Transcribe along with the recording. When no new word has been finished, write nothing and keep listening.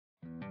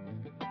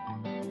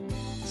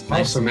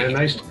Nice to Awesome, man. meet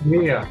Nice to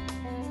meet you.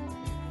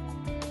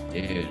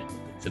 you. Dude,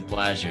 it's a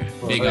pleasure.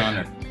 Well, Big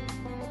honor.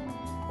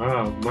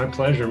 Wow, my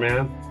pleasure,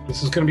 man.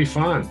 This is going to be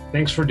fun.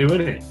 Thanks for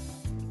doing it.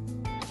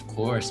 Of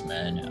course,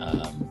 man.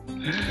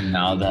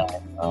 Now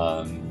that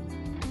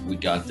we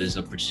got this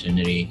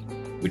opportunity,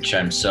 which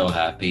I'm so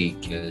happy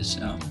because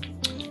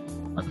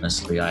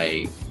honestly,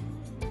 I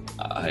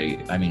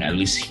mean, at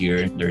least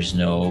here, there's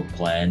no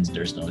plans,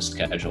 there's no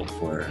schedule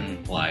for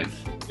live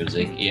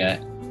music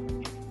yet.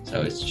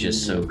 So it's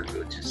just so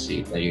good to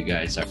see that you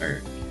guys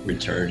are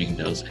returning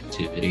those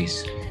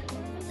activities.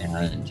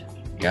 And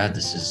yeah,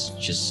 this is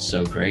just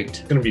so great. It's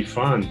going to be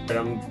fun.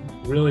 I'm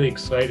really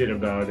excited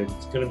about it.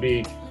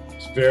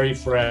 It's very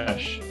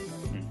fresh.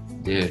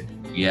 Dude,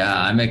 yeah,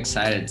 I'm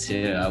excited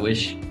too. I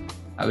wish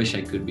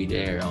I could be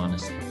there,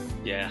 honestly.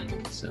 Yeah.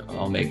 So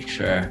I'll make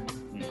sure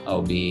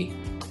I'll be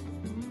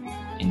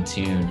in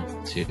tune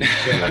to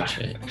watch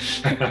it.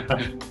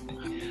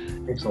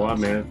 Thanks a lot,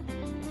 man.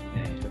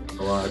 Thanks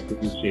a lot.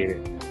 Appreciate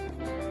it.